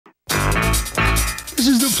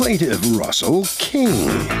This is the plaintiff, Russell King.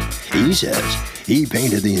 He says he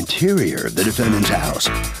painted the interior of the defendant's house.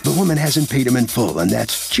 The woman hasn't paid him in full, and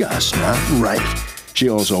that's just not right. She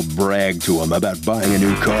also bragged to him about buying a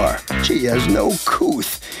new car. She has no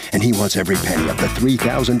couth, and he wants every penny of the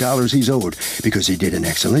 $3,000 he's owed because he did an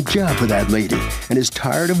excellent job for that lady and is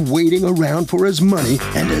tired of waiting around for his money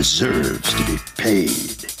and deserves to be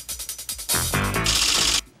paid.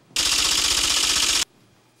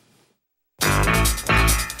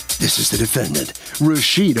 This is the defendant,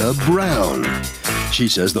 Rashida Brown. She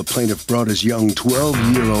says the plaintiff brought his young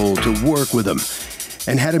 12-year-old to work with him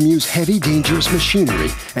and had him use heavy, dangerous machinery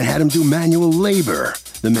and had him do manual labor.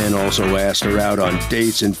 The man also asked her out on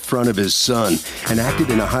dates in front of his son and acted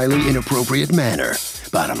in a highly inappropriate manner.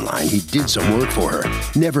 Bottom line, he did some work for her,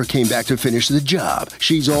 never came back to finish the job.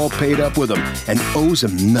 She's all paid up with him and owes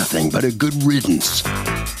him nothing but a good riddance.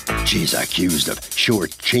 She's accused of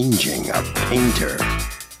shortchanging a painter.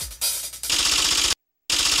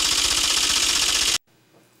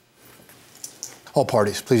 All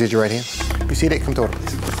parties, please raise your right hand. Be seated. Come to order,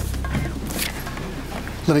 please.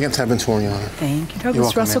 Litigants have been sworn, Your Honor. Thank you,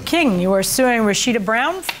 Douglas. Russell King, you are suing Rashida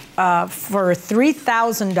Brown for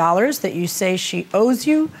 $3,000 that you say she owes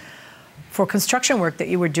you for construction work that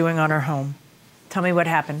you were doing on her home. Tell me what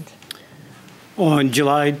happened. On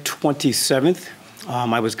July 27th,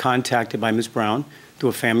 I was contacted by Ms. Brown through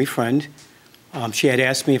a family friend. She had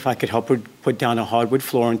asked me if I could help her put down a hardwood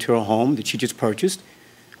floor into her home that she just purchased.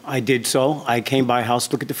 I did so. I came by her house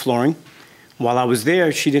to look at the flooring. While I was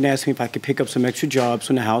there, she did ask me if I could pick up some extra jobs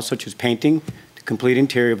in the house, such as painting the complete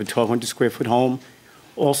interior of a 1,200 square foot home,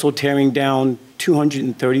 also tearing down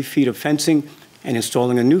 230 feet of fencing and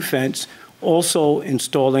installing a new fence, also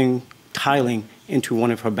installing tiling into one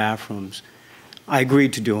of her bathrooms. I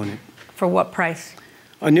agreed to doing it. For what price?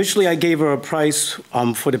 Initially, I gave her a price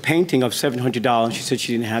for the painting of $700. She said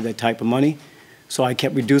she didn't have that type of money. So I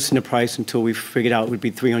kept reducing the price until we figured out it would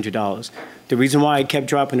be $300. The reason why I kept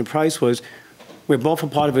dropping the price was we're both a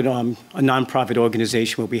part of a nonprofit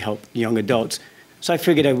organization where we help young adults. So I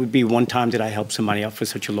figured it would be one time that I helped somebody out for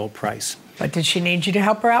such a low price. But did she need you to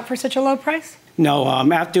help her out for such a low price? No,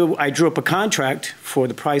 after I drew up a contract for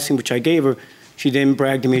the pricing which I gave her, she then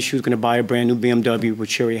bragged to me she was going to buy a brand new BMW, which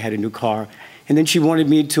she already had a new car. And then she wanted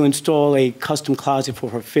me to install a custom closet for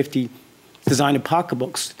her 50 designer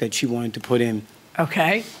pocketbooks that she wanted to put in.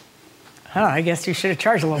 Okay. Oh, I guess you should have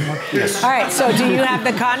charged a little more. Yes. All right, so do you have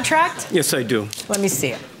the contract? Yes, I do. Let me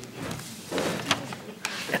see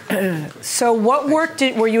it. So what work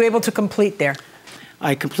were you able to complete there?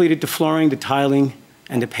 I completed the flooring, the tiling,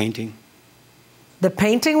 and the painting. The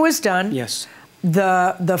painting was done? Yes.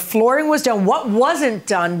 The flooring was done. What wasn't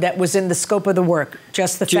done that was in the scope of the work?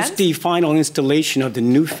 Just the fence? Just the final installation of the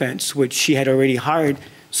new fence, which she had already hired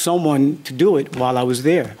someone to do it while I was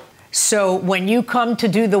there. So when you come to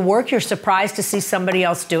do the work, you're surprised to see somebody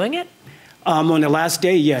else doing it? On the last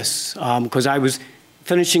day, yes, because I was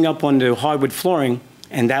finishing up on the hardwood flooring,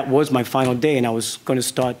 and that was my final day, and I was going to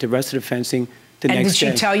start the rest of the fencing the next day. And did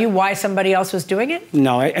she tell you why somebody else was doing it?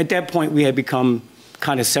 No, at that point, we had become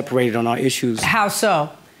kind of separated on our issues. How so?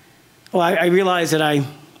 Well, I realized that I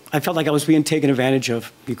felt like I was being taken advantage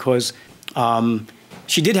of because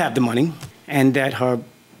she did have the money, and that her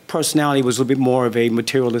personality was a little bit more of a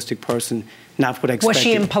materialistic person, not what I expected. Was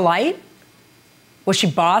she impolite? Was she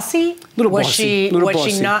bossy?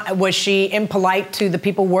 Was she impolite to the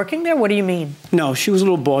people working there? What do you mean? No, she was a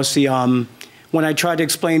little bossy. When I tried to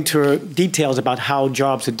explain to her details about how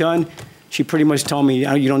jobs are done, she pretty much told me,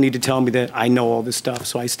 you don't need to tell me that I know all this stuff.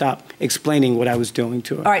 So I stopped explaining what I was doing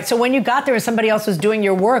to her. All right, so when you got there and somebody else was doing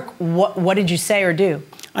your work, what did you say or do?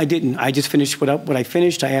 I didn't. I just finished what I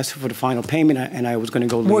finished. I asked her for the final payment, and I was going to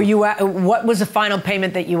go leave. What was the final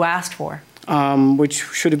payment that you asked for? Which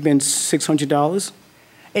should have been $600.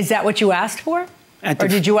 Is that what you asked for? Or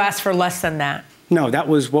did you ask for less than that? No, that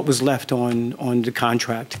was what was left on the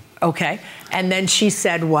contract. Okay. And then she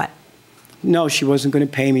said what? No, she wasn't going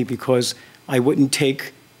to pay me because I wouldn't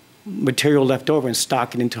take material left over and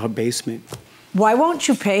stock it into her basement. Why won't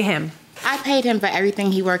you pay him? I paid him for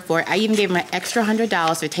everything he worked for. I even gave him an extra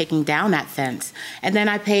 $100 for taking down that fence. And then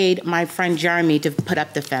I paid my friend Jeremy to put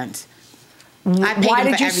up the fence. Why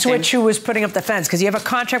did you switch who was putting up the fence? Because you have a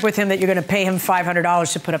contract with him that you're going to pay him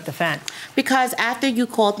 $500 to put up the fence. Because after you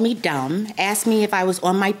called me dumb, asked me if I was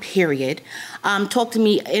on my period, talked to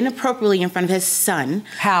me inappropriately in front of his son.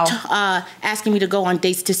 How? Asking me to go on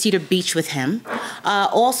dates to Cedar Beach with him.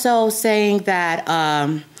 Also saying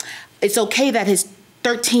that it's okay that his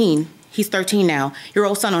 13 he's 13 now, your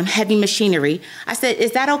old son on heavy machinery. I said,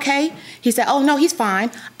 is that okay? He said, oh, no, he's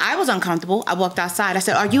fine. I was uncomfortable. I walked outside. I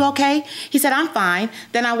said, are you okay? He said, I'm fine.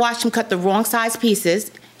 Then I watched him cut the wrong size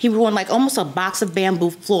pieces. He ruined like almost a box of bamboo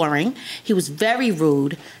flooring. He was very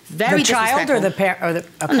rude, very disrespectful. The child or the parent?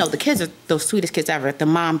 Okay. Oh, no, the kids are the sweetest kids ever. The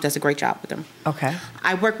mom does a great job with them. Okay.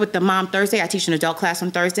 I work with the mom Thursday. I teach an adult class on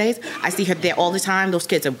Thursdays. I see her there all the time. Those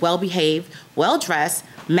kids are well-behaved, well-dressed,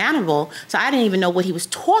 mannerable. So I didn't even know what he was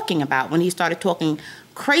talking about when he started talking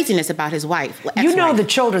craziness about his wife. You know the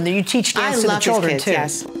children, that you teach dance to the children, his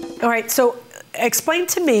kids, too. Yes. All right, so explain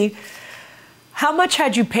to me, how much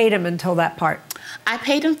had you paid him until that part? I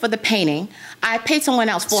paid him for the painting. I paid someone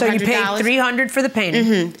else $400. So you paid $300 for the painting?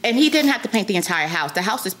 Mm-hmm. And he didn't have to paint the entire house. The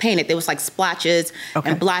house is painted. There was like splotches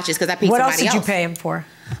and blotches because I paid somebody else. What else did you pay him for?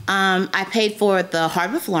 I paid for the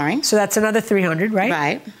hardwood flooring. So that's another $300, right?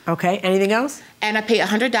 Right. Okay, anything else? And I paid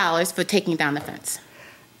 $100 for taking down the fence.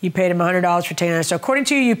 You paid him $100 for taking down. So according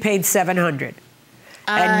to you, you paid $700.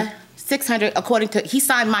 $600 according to, he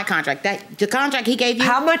signed my contract. The contract he gave you.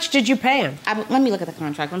 How much did you pay him? Let me look at the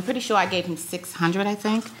contract. I'm pretty sure I gave him $600, I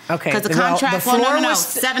think. Okay. Because the contract, no,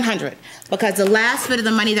 was $700. Because the last bit of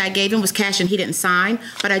the money that I gave him was cash and he didn't sign.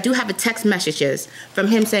 But I do have a text messages from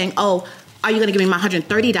him saying, oh, are you going to give me my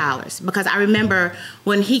 $130? Because I remember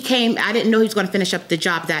when he came, I didn't know he was going to finish up the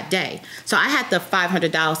job that day. So I had the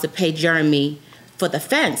 $500 to pay Jeremy for the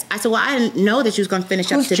fence. I said, well, I didn't know that you was going to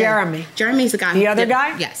finish up today. Who's Jeremy? Jeremy's the guy. The other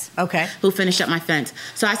guy? Yes. Okay. Who finished up my fence.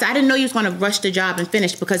 So I said, I didn't know you was going to rush the job and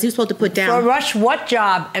finish because he was supposed to put down. So rush what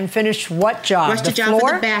job and finish what job? Rush the job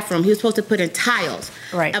for the bathroom. He was supposed to put in tiles.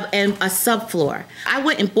 Right. And a subfloor. I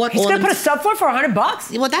went and bought He's going to put a subfloor for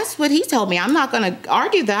 $100? Well, that's what he told me. I'm not going to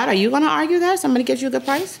argue that. Are you going to argue that? Somebody gives you a good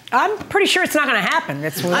price? I'm pretty sure it's not going to happen.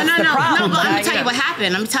 That's the problem. No, but I'm going to tell you what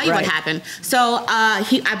happened. I'm going to tell you what happened. So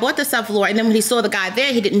I bought the subfloor, and then when he saw the guy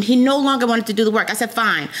there, he no longer wanted to do the work. I said,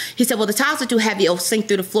 fine. He said, well, the tiles are too heavy. It'll sink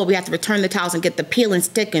through the floor. We have to return the tiles and get the peel and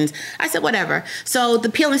stickins. I said, whatever. So the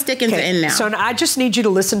peel and stickins are in now. So I just need you to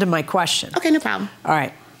listen to my question. Okay, no problem. All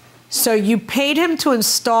right. So you paid him to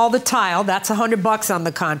install the tile. That's $100 on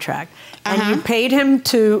the contract. And you paid him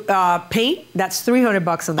to paint. That's $300 on the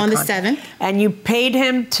contract. On the 7th. And you paid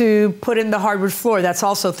him to put in the hardwood floor. That's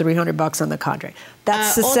also $300 on the contract.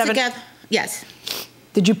 That's the $700. Altogether, yes.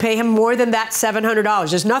 Did you pay him more than that $700?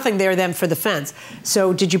 There's nothing there then for the fence.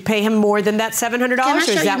 So did you pay him more than that $700? Can I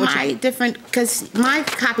show you my different? Because my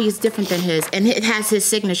copy is different than his, and it has his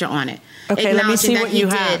signature on it. Okay, let me see what you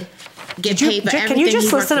have. Can you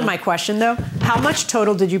just listen to my question, though? How much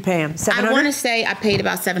total did you pay him? $700? I want to say I paid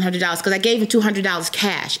about $700 because I gave him $200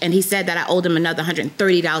 cash, and he said that I owed him another $130 in a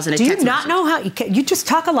text message. Do you not know how? You just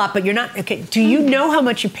talk a lot, but you're not. Okay. Do you know how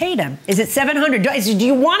much you paid him? Is it $700? Do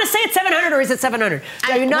you want to say it's $700 or is it $700?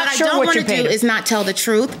 You're not sure what you paid him. What I don't want to do is not tell the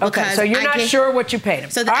truth. Okay, so you're not sure what you paid him.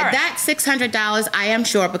 So that $600, I am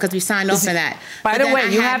sure because we signed off on that. By the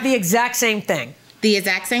way, you have the exact same thing. The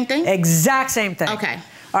exact same thing? Exact same thing. Okay.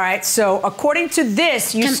 All right, so according to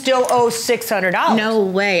this, you still owe $600. No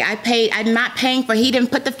way. I'm not paying for, he didn't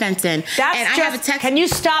put the fence in. Can you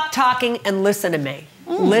stop talking and listen to me?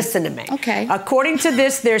 Listen to me. Okay. According to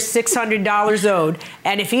this, there's $600 owed.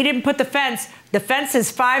 And if he didn't put the fence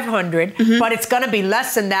is $500, but it's going to be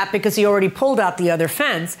less than that because he already pulled out the other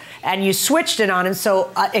fence and you switched it on him.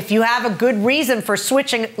 So if you have a good reason for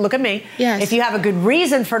switching, look at me. Yes. If you have a good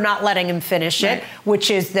reason for not letting him finish it,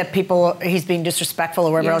 which is that he's being disrespectful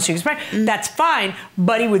or whatever else you expect, that's fine,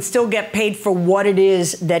 but he would still get paid for what it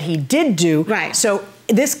is that he did do. Right. So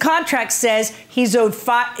this contract says he's owed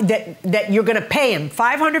that you're going to pay him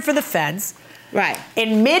 $500 for the fence. Right.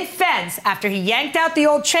 In mid-fence, after he yanked out the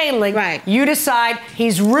old chain link, right. You decide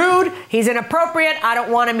he's rude, he's inappropriate, I don't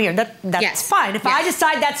want him here. That's fine. If I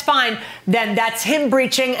decide that's fine, then that's him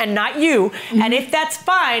breaching and not you. And if that's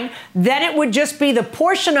fine, then it would just be the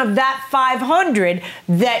portion of that $500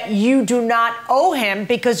 that you do not owe him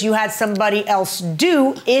because you had somebody else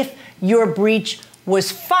do if your breach was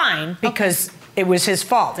fine because it was his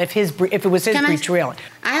fault, if it was his breach, really.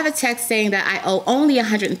 I have a text saying that I owe only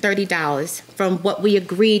 $130 from what we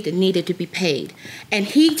agreed needed to be paid. And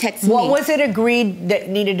he texted me. What was it agreed that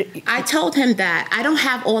needed? I told him that I don't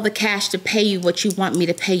have all the cash to pay you what you want me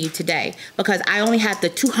to pay you today because I only have the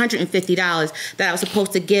 $250 that I was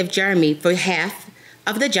supposed to give Jeremy for half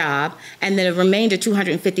of the job, and then the remainder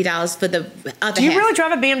 $250 for the other Do you half. really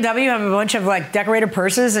drive a BMW? Have a bunch of like decorated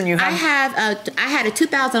purses, and you have? I had a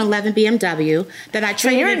 2011 BMW that I traded. So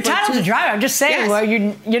you're entitled to drive. I'm just saying. Yes. Well,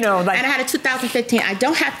 you know, like. And I had a 2015. I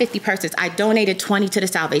don't have 50 purses. I donated 20 to the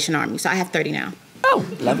Salvation Army, so I have 30 now. Oh,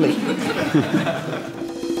 lovely.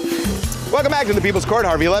 Welcome back to the People's Court.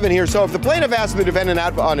 Harvey Levin here. So if the plaintiff asked the defendant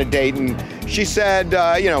out on a date and she said,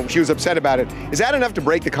 you know, she was upset about it, is that enough to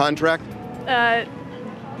break the contract?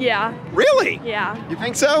 Yeah. Really? Yeah. You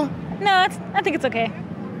think so? No, I think it's okay.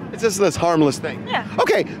 It's just this harmless thing. Yeah.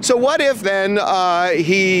 Okay, so what if then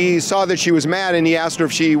he saw that she was mad and he asked her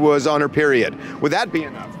if she was on her period? Would that be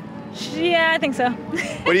enough? Yeah, I think so.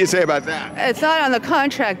 What do you say about that? It's not on the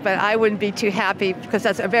contract, but I wouldn't be too happy because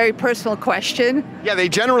that's a very personal question. Yeah, they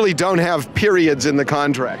generally don't have periods in the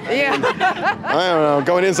contract. Yeah. I don't know,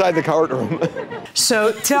 going inside the courtroom.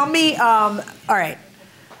 So tell me, all right.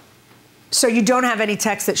 So you don't have any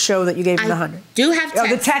texts that show that you gave him the 100? Do have Oh,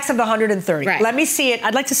 the text. text of the 130. Right. Let me see it.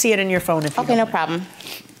 I'd like to see it in your phone if you Okay, don't no mind. problem.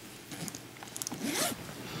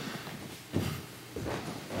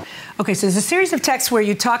 Okay, so there's a series of texts where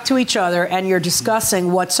you talk to each other and you're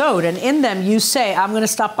discussing what's owed, and in them you say, I'm going to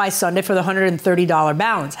stop by Sunday for the $130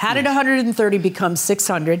 balance. How did 130 become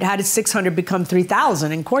 600? How did 600 become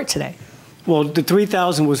 3,000 in court today? Well, the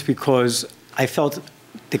 3,000 was because I felt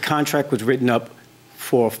the contract was written up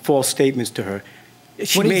for false statements to her.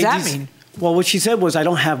 What does that mean? Well, what she said was, I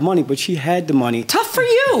don't have money, but she had the money. Tough for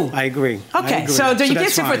you. I agree. Okay, so you that's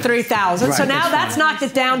gets it for fine. 3,000. So Right, now that's fine. knocked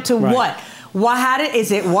it down to Right. what?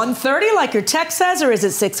 Is it 130 like your text says, or is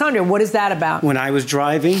it 600? What is that about? When I was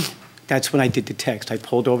driving, that's when I did the text. I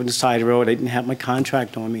pulled over the side of the road. I didn't have my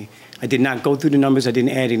contract on me. I did not go through the numbers. I didn't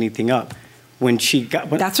add anything up. When she got...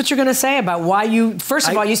 That's what you're going to say about why you... First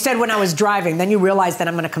of all, you said when I was driving. Then you realized that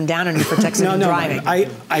I'm going to come down on you for texting and driving.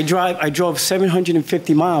 I drove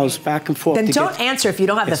 750 miles back and forth. Then don't answer if you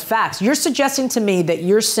don't have the facts. You're suggesting to me that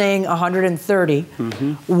you're saying 130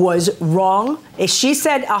 was wrong. If she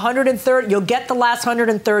said 130, you'll get the last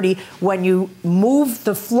 130 when you move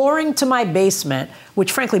the flooring to my basement,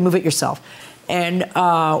 which frankly, move it yourself. And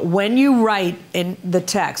when you write in the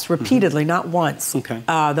text repeatedly, not once, the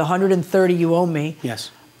 130 you owe me, yes,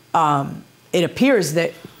 it appears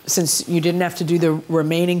that since you didn't have to do the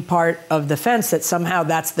remaining part of the fence, that somehow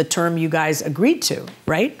that's the term you guys agreed to,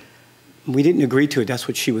 right? We didn't agree to it. That's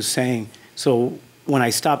what she was saying. So when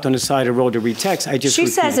I stopped on the side of the road to retext, I just She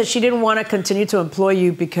says that she didn't want to continue to employ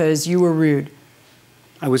you because you were rude.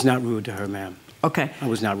 I was not rude to her, ma'am. Okay. I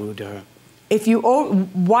was not rude to her. If you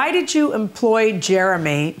why did you employ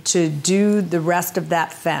Jeremy to do the rest of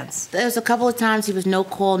that fence? There was a couple of times he was no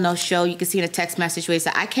call, no show. You can see in a text message where he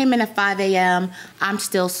said, I came in at 5 a.m., I'm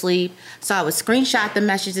still asleep. So I would screenshot the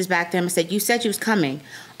messages back to him and said, you said you was coming.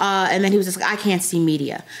 And then he was just like, I can't see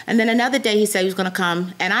media. And then another day he said he was going to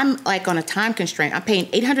come, and I'm like on a time constraint. I'm paying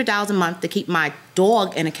 $800 a month to keep my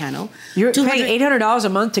dog in a kennel. You're paying $800 a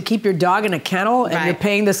month to keep your dog in a kennel, and you're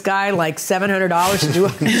paying this guy like $700 to do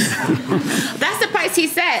it? That's the price he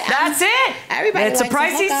said. That's it. Everybody It's a likes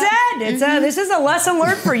price to he hook said. up. This is a lesson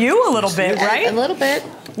learned for you a little bit, right? A little bit.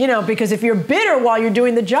 You know, because if you're bitter while you're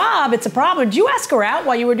doing the job, it's a problem. Did you ask her out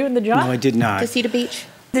while you were doing the job? No, I did not. To see the beach?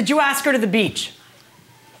 Did you ask her to the beach?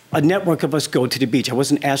 A network of us go to the beach. I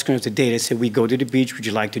wasn't asking her to date. I said, we go to the beach. Would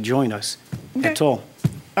you like to join us? Okay. That's all.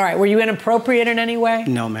 All right. Were you inappropriate in any way?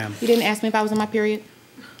 No, ma'am. You didn't ask me if I was on my period?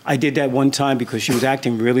 I did that one time because she was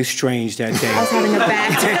acting really strange that day. I was having a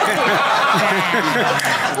bad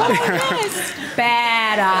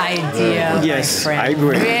Bad idea. Yes, my friend. I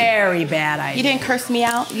agree. Very bad idea. You didn't curse me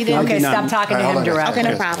out? You didn't? Okay, stop talking to him directly.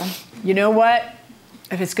 Okay, no problem. You know what?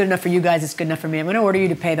 If it's good enough for you guys, it's good enough for me. I'm going to order you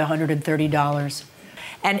to pay the $130.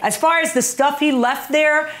 And as far as the stuff he left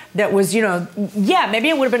there that was, you know, yeah, maybe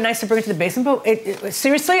it would have been nice to bring it to the basement, but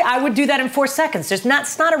seriously, I would do that in 4 seconds. It's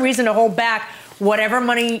not a reason to hold back whatever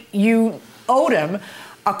money you owed him,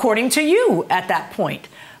 according to you at that point.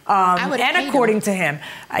 And according to him.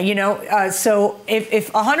 So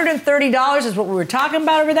if $130 is what we were talking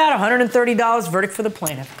about over that, $130, verdict for the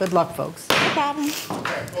plaintiff. Good luck, folks. No problem.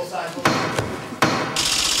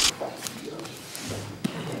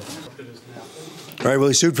 All right, well,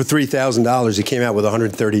 he sued for $3,000. He came out with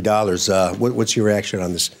 $130. What's your reaction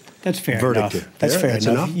on this That's fair verdict? enough. That's fair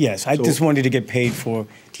enough. Yes, I just wanted to get paid for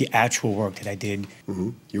the actual work that I did.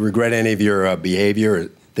 Mm-hmm. You regret any of your behavior or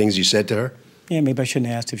things you said to her? Yeah, maybe I shouldn't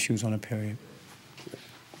have asked if she was on a period.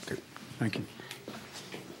 Okay. Thank you.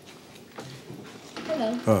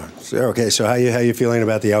 Hello. Oh, so how you feeling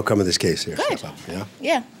about the outcome of this case here? Good. Yeah?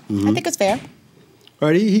 Yeah, Mm-hmm. I think it's fair. All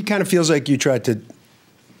right, he kind of feels like you tried to,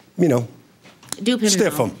 Dupe him.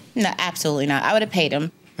 stiff him. No, absolutely not. I would have paid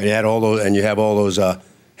him. And you had all those, and you have all those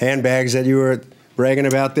handbags that you were bragging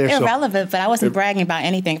about there. Irrelevant, but I wasn't bragging about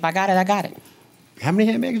anything. If I got it, I got it. How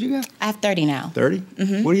many handbags you got? I have 30 now. 30?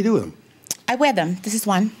 Mm-hmm. What do you do with them? I wear them. This is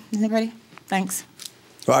one. Isn't it pretty? Thanks.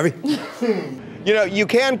 Harvey? You know, you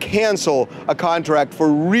can cancel a contract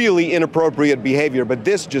for really inappropriate behavior, but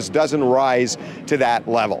this just doesn't rise to that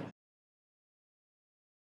level.